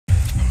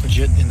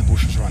legit in the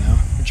bushes right now.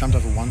 We jumped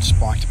over one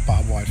spiked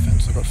barbed wire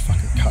fence. I got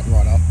fucking cut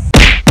right up.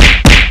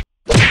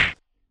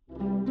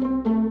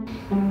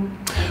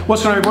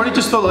 What's going on, everybody?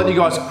 Just thought I'd let you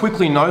guys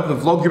quickly know that the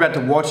vlog you're about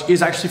to watch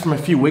is actually from a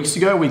few weeks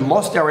ago. We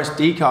lost our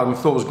SD card and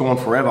we thought it was gone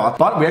forever,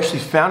 but we actually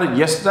found it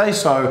yesterday,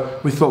 so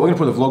we thought we're gonna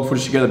put the vlog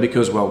footage together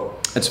because, well,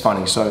 it's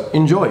funny, so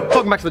enjoy.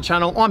 Welcome back to the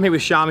channel. I'm here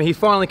with Shami. He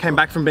finally came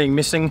back from being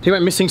missing. He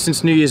went missing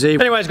since New Year's Eve.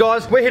 Anyways,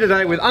 guys, we're here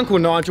today with Uncle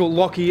Nigel,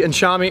 Lockie, and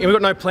Shami, and we've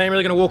got no plan. We're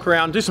really gonna walk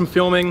around, do some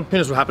filming. Who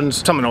knows what happens?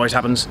 Something always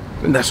happens,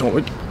 and that's all.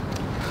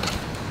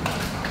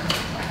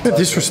 How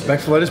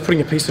disrespectful it is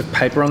putting a piece of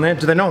paper on there.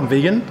 Do they know I'm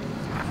vegan?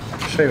 I'll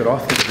show you what I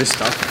think of this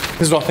stuff.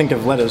 This is what I think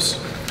of letters.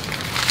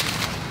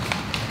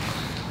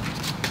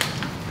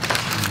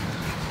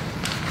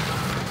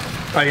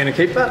 Are you gonna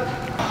keep that?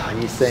 Oh,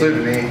 you see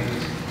me.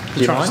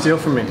 You're trying to steal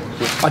from me.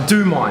 I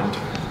do mind.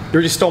 You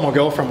already stole my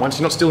girlfriend once.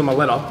 You're not stealing my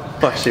letter.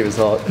 Fuck, she was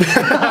hot.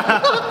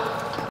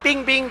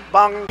 Bing, bing,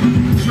 bong.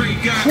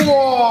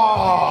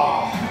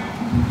 Whoa!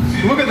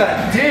 Look at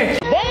that dick.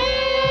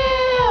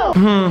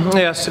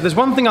 Yes, if there's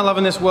one thing I love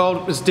in this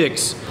world, it's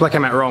dicks. Well, that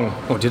came out wrong.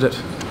 Or did it?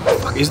 What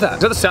the fuck is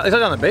that? Is that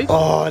down the beach?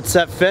 Oh, it's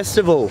that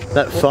festival.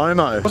 That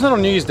FOMO. Wasn't that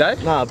on New Year's Day?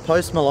 Nah,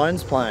 Post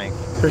Malone's playing.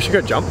 We should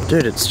go jump.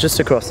 Dude, it's just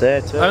across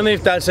there too. Only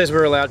if Dad says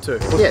we're allowed to.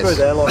 Yes. Through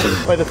there, like.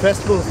 Wait, the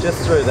festival's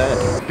just through there.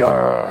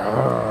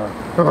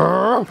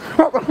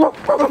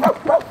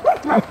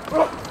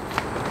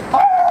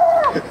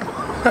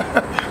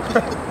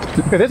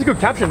 Yeah, that's a good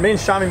caption. Me and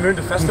Shami mooned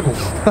a festival.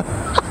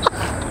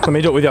 Let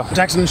me do it with you.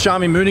 Jackson and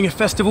Shami mooning a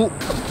festival.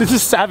 This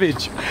is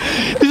savage.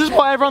 This is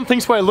why everyone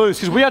thinks we're loose,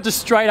 because we are just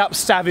straight up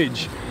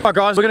savage. Alright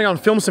guys, we're gonna go and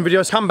film some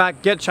videos, come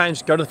back, get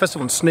changed, go to the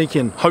festival and sneak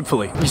in,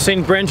 hopefully. You've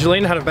seen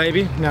Brangelina had a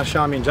baby, now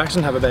Shami and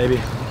Jackson have a baby.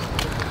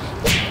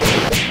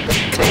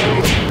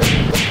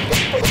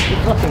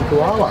 Fucking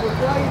koala.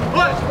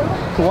 What?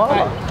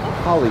 Koala.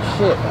 Holy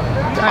shit.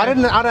 I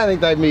don't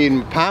think they'd be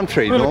in palm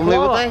tree normally,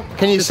 would they?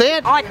 Can you see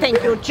it? I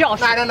think you're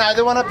Josh. No,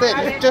 the one up there.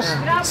 Just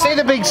see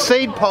the big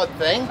seed pod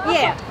thing?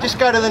 Yeah. Just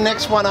go to the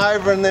next one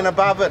over and then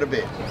above it a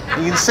bit.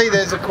 You can see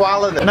there's a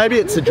koala there. Maybe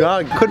it's a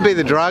drug. Could be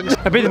the drugs.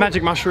 It'd be the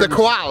magic mushroom. The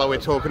koala we're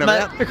talking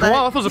about. The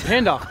koala? I thought it was a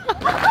panda.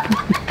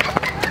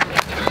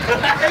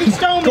 He's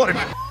stolen Got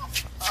him.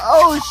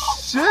 Oh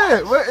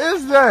shit, what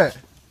is that?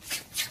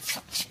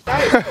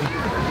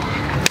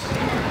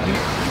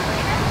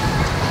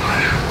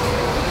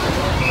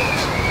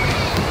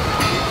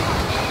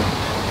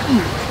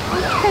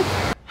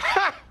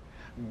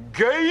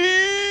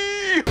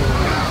 Gay! Can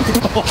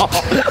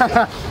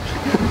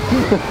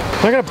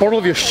I get a bottle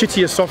of your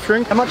shittiest soft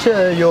drink? How much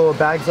are your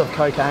bags of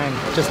cocaine?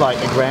 Just like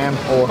a gram,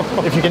 or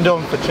if you can do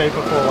them for cheaper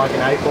for like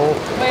an 8 ball.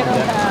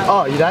 Yeah.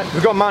 Oh, you don't?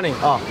 We've got money.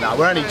 Oh. No,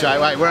 we're only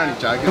joking. Wait, we're only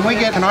joking.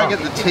 Can I get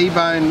the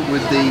T-bone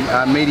with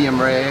the medium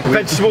rare?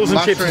 Vegetables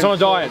and chips. It's on a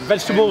diet.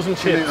 Vegetables and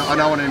chips. I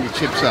don't want any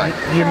chips though.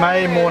 You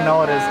may more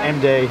know it as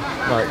MD.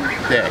 Like,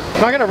 Yeah.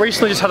 Can I get a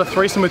recently just had a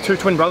threesome with 2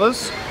 twin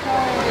brothers?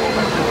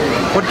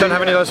 Don't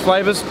have any of those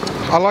flavours?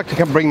 I like to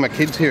come bring my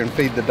kids here and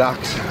feed the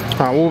ducks.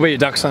 Alright, we'll be your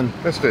duck son.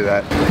 Let's do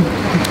that.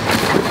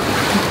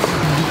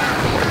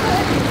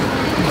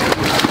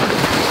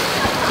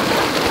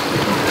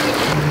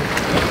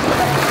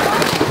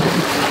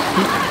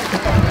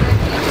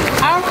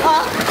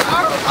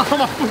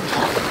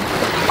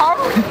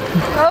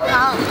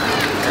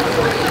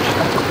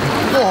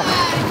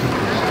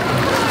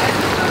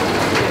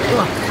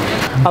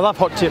 I love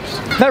hot chips.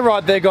 That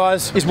right there,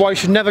 guys, is why you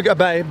should never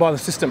obey by the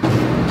system.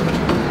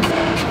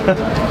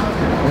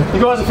 You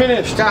guys are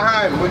finished. Go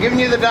home. We're giving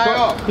you the day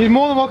off. You're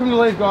more than welcome to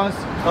leave, guys.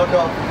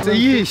 okay. So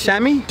you,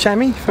 Shami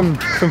from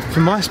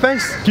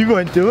MySpace? You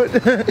won't do it.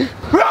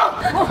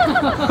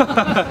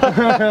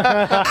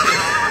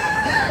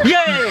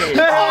 Yay!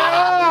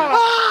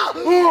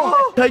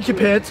 Take your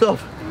pants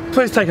off.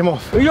 Please take them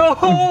off. What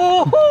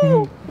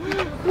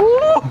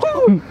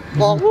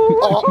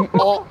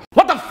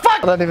the fuck?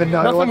 I don't even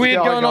know Nothing what's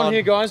weird going on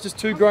here, guys. Just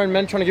 2 grown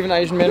men trying to give an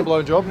Asian man a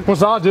blowjob. What's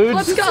that, dude?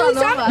 What's going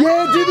on?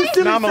 Yeah, do the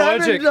silly No, I'm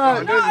allergic. Hey,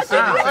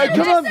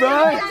 come on,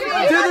 bro.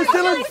 Do the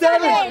silly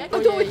 7.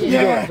 I'll do it with you. You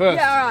do it first.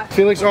 Yeah, alright.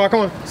 Felix, alright,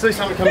 come on. See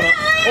something coming up.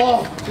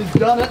 Oh, she's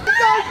done it.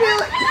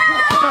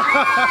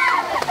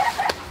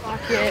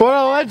 What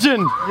a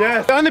legend.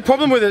 Yes. The only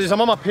problem with it is I'm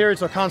on my period,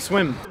 so I can't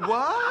swim.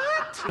 What?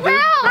 Wow,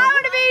 I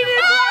want to be this.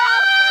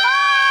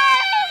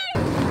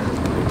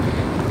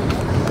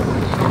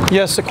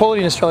 Yes,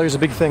 equality in Australia is a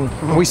big thing.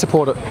 We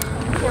support it.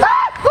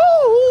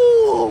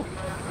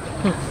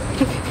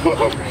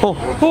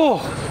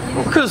 Oh,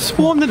 I could have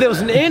sworn that there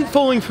was an ant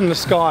falling from the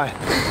sky.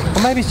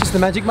 Or maybe it's just the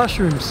magic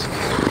mushrooms.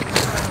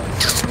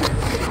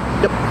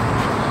 Yep.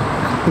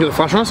 You got the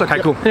flash on us? Okay,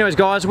 cool. Anyways,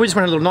 guys, we just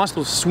went on a nice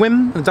little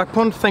swim in the duck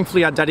pond.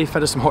 Thankfully, our daddy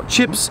fed us some hot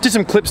chips. Did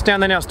some clips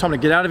down there. Now it's time to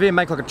get out of here,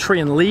 make like a tree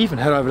and leave, and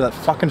head over to that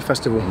fucking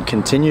festival.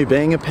 Continue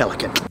being a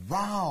pelican.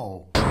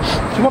 Wow.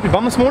 Did you wipe your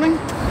bum this morning?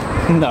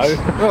 No.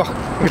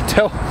 Oh, I could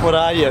tell. What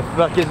are you,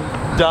 fucking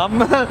dumb?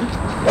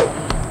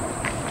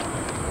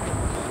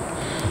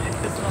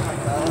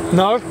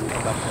 No.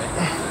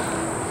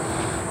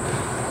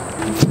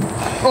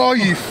 Oh,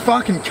 you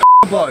fucking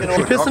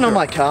You're pissing on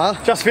my car?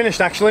 Just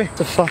finished, actually. It's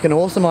a fucking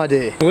awesome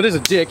idea. Well, it is a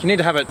dick. You need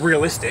to have it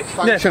realistic.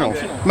 Functional.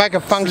 Make a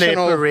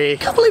functional. I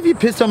can't believe you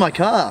pissed on my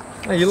car.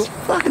 Hey, you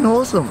Fucking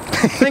awesome.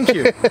 Thank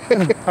you.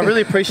 I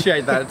really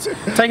appreciate that.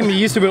 It's taken me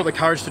years to build the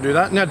courage to do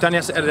that. Now Danny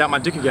has to edit out my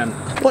dick again.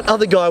 What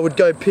other guy would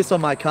go piss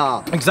on my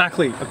car?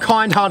 Exactly. A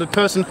kind-hearted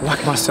person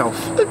like myself.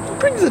 It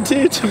brings a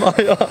tear to my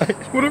eye.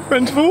 What a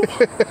friend's for.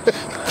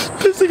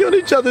 Pissing on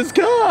each other's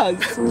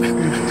cars.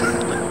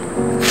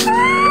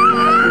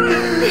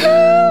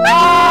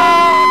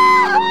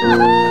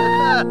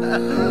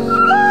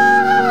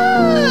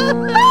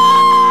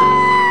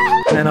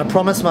 And I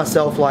promised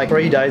myself like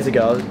 3 days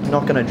ago I was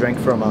not going to drink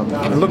for a month.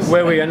 And look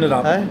where we ended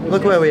up. Hey?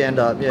 Look where we end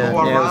up, yeah.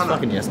 Yeah, it was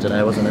fucking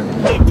yesterday, wasn't it?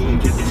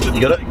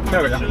 You got it?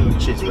 There we go.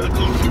 Cheers, bro.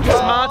 It's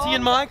Marty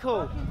and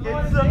Michael.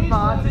 It's a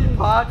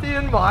Marty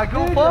and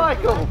Michael.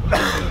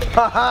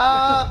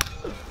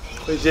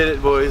 We did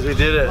it, boys, we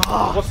did it.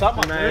 What's up,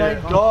 my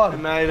man? Thank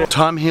God.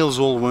 Time heals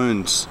all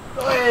wounds.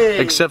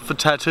 Except for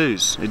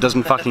tattoos. It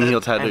doesn't fucking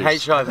heal tattoos.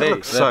 And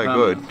HIV. So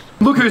good.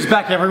 Look who's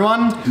back,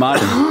 everyone.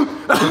 Marty.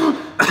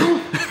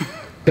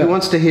 Who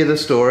wants to hear the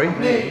story?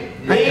 Me,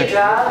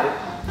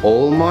 Dad.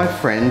 All my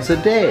friends are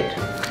dead.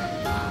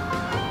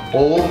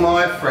 All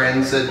my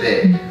friends are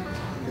dead.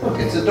 Look,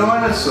 it's a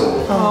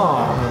dinosaur.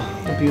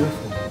 Oh,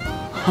 beautiful.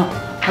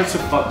 That's a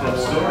fucked up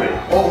story.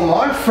 All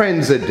my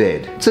friends are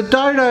dead. It's a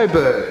dodo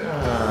bird.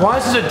 Why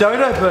is this a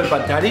dodo bird,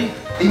 but Daddy?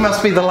 He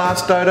must be the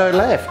last dodo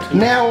left.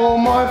 Now all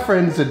my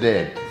friends are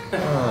dead.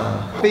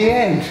 The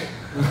end.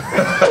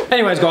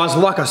 Anyways, guys,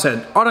 like I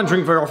said, I don't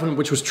drink very often,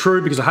 which was true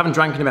because I haven't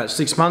drank in about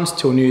 6 months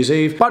till New Year's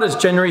Eve. But it's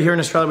January here in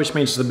Australia, which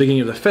means it's the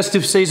beginning of the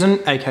festive season,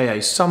 aka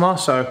summer.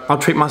 So I'll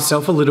treat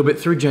myself a little bit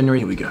through January.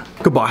 Here we go.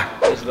 Goodbye.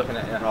 He's looking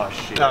at you. Oh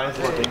shit. No,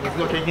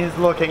 he's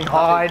looking.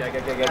 Hide.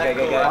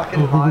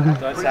 Fucking hide.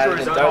 Don't say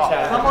it. Don't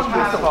say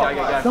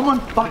it.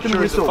 Someone fucking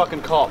whistle.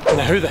 Fucking cop.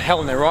 Now, who the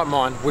hell in their right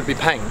mind would be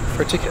paying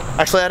for a ticket?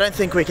 Actually, I don't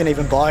think we can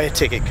even buy a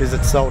ticket because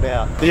it's sold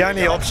out. The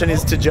only option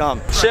is to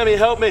jump. Shammy,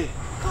 help me.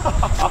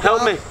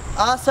 Help me.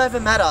 Arse over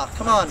matter.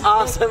 Come on.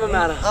 Arse over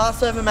matter.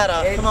 Arse over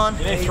matter. Come on.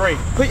 You need 3.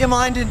 Put your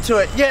mind into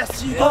it.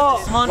 Yes, you got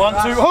this. Come on. 1, 2,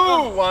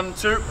 oh! 1,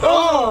 2,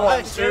 oh!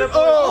 1, 2,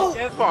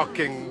 oh!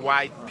 Fucking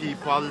white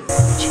people.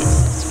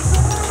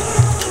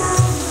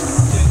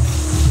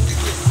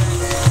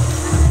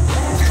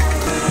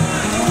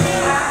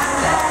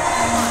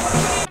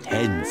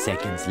 10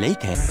 seconds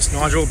later. It's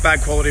Nigel,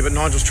 bad quality, but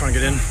Nigel's trying to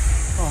get in.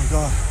 Oh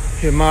God.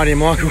 Here, Marty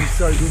and Michael.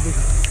 So good.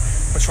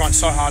 We're trying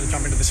so hard to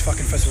jump into this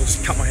fucking festival,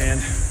 just cut my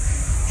hand.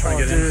 Trying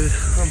to get in.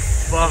 I'm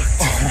fucked.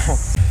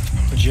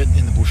 Legit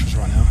in the bushes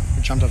right now.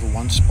 We jumped over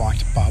one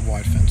spiked barbed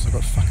wire fence. I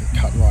got fucking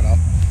cut right up.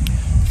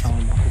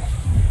 Fallon, Michael.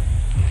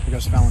 We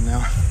got Fallon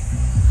now.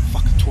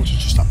 Fucking torch is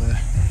just up there.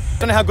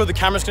 Don't know how good the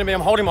camera's gonna be. I'm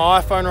holding my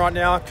iPhone right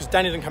now because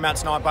Danny didn't come out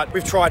tonight, but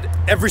we've tried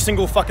every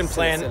single fucking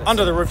plan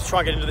under the roof to try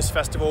and get into this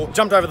festival.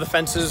 Jumped over the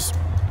fences,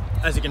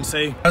 as you can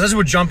see. As we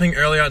were jumping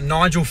earlier,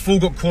 Nigel full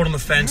got caught on the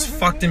fence,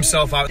 fucked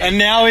himself up, and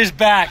now he's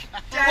back.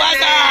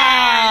 What's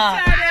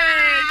up?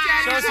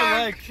 Show us your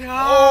leg.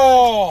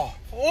 Oh!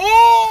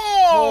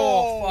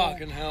 Oh!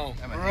 Fucking hell.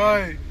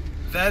 Right.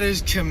 That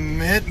is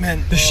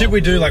commitment. The shit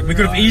we do, like, we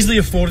could have easily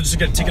afforded to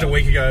get a ticket a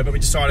week ago, but we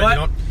decided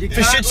not. For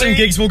shits and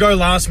gigs, we'll go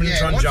last minute and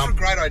try and what's jump. a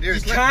great idea?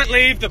 You can't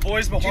leave the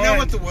boys behind. Do you know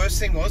what the worst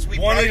thing was? We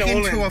broke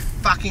into a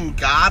fucking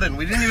garden.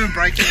 We didn't even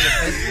break into the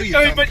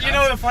festival. No, but you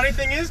know the funny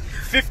thing is,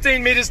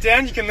 15 meters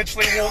down, you can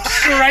literally walk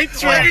straight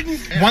through it.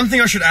 One thing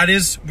I should add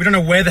is, we don't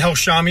know where the hell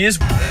Shami is.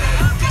 So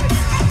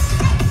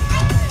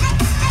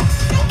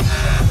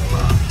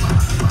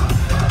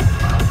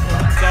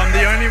I'm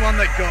the only one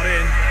that got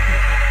in.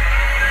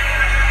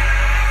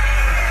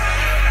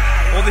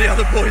 All the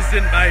other boys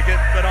didn't make it,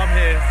 but I'm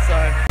here, so.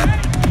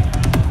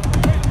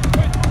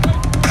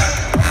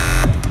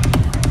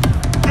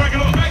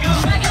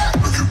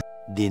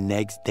 The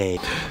next day.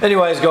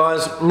 Anyways,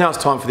 guys, now it's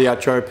time for the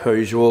outro per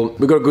usual.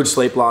 We got a good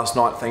sleep last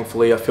night,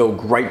 thankfully. I feel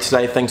great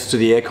today, thanks to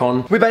the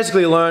aircon. We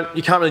basically learned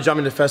you can't really jump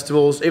into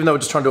festivals, even though we're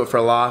just trying to do it for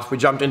a laugh. We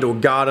jumped into a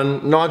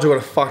garden. Nigel got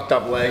a fucked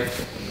up leg.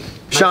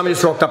 Shami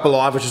just rocked up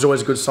alive, which is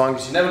always a good sign,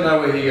 because you never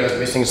know where he goes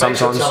missing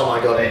sometimes. Tell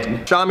him I got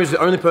in. Shami's the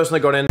only person that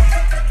got in.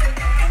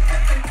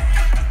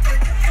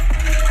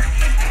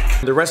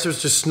 The rest of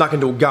us just snuck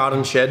into a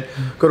garden shed,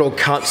 got all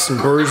cuts and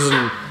bruises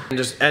and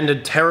just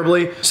ended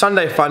terribly.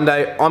 Sunday fun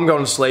day, I'm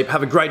going to sleep.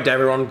 Have a great day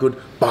everyone,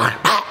 goodbye.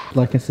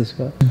 Like and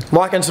subscribe.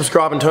 Like and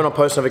subscribe and turn on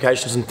post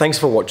notifications, and thanks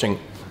for watching.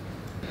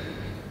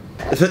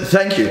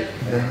 Thank you.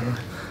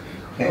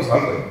 That was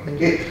lovely. Thank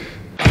you.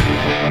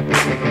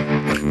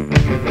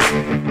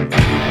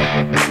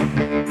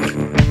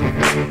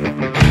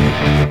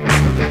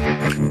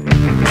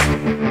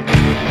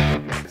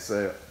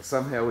 So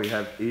somehow we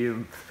have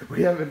an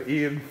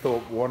Ian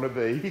Thorpe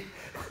wannabe.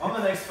 I'm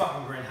the next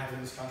fucking Grand Hack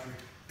in this country.